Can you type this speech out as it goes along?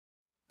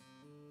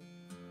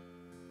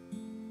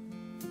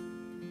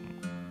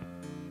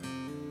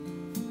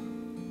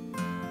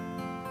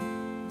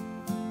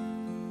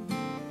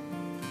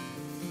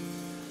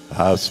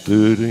I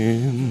stood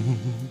in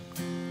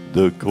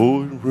the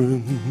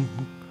courtroom,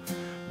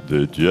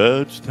 the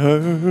judge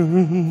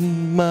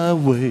turned my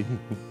way.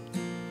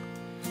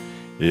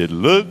 It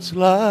looks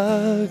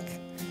like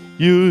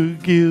you're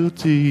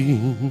guilty.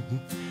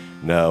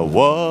 Now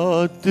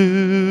what do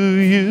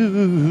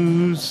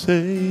you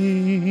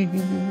say?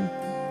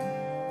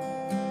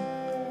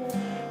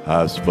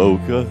 I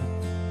spoke up,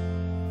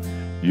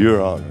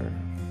 Your Honor,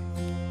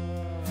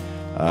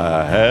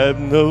 I have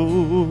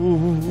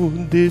no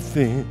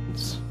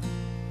defense.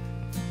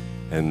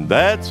 And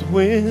that's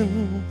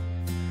when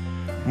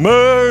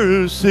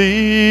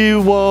mercy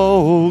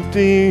walked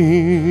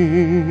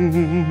in.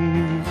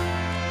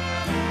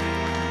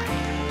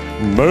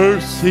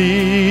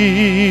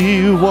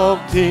 Mercy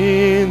walked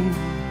in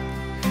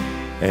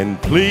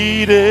and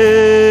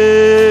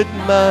pleaded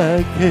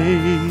my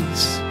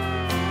case.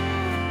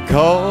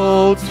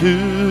 Called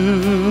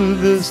to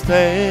the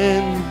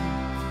stand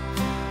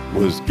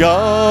was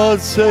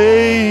God's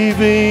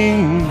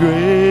saving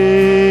grace.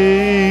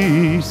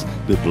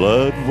 The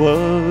blood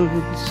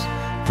was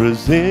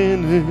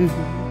presented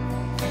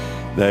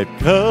that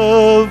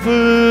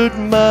covered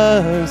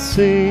my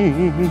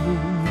sin.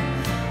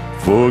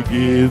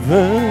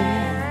 Forgiven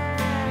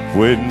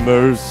when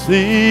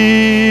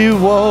mercy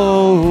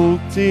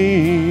walked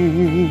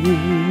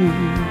in.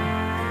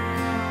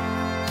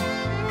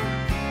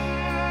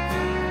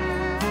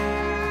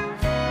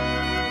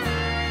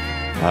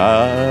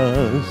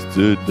 I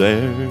stood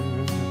there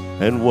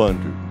and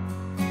wondered,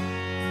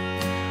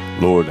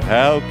 Lord,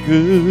 how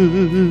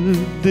could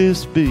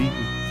this be?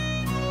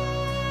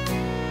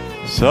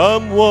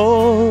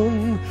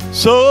 Someone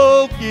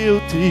so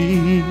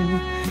guilty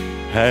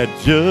had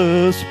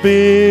just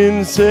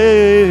been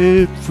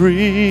set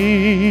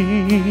free.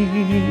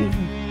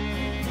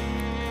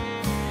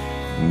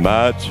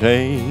 My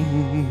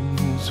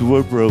chains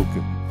were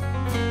broken.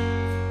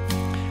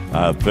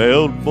 I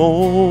felt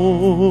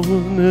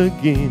born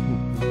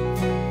again.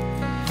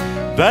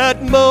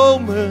 That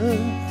moment,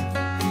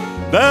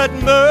 that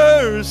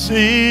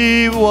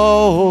mercy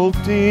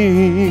walked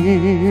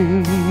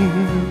in.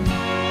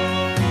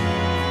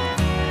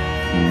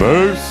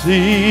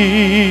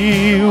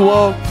 Mercy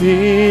walked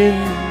in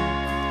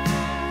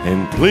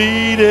and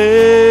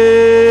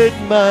pleaded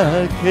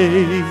my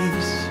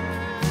case.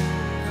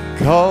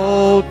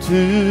 Called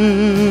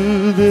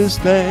to the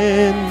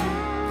stand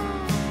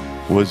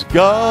was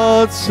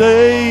God's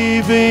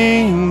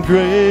saving grace.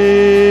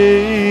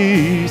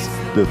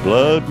 The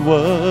blood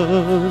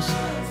was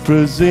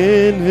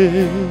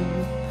presented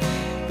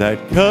that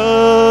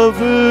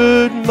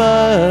covered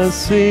my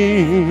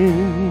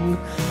sin.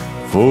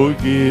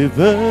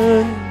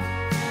 Forgiven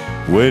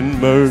when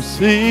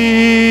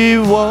mercy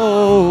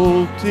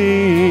walked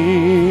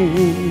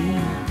in.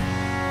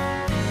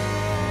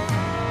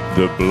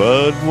 The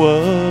blood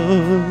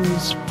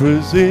was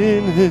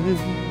presented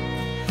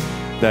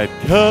that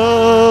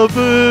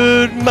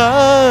covered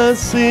my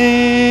sin.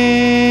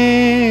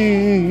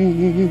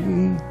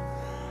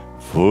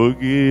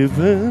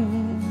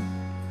 Forgiven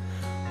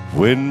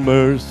when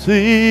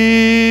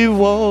mercy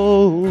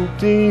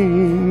walked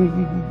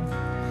in.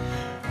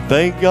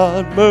 Thank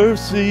God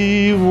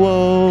mercy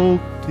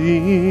walked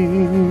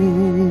in.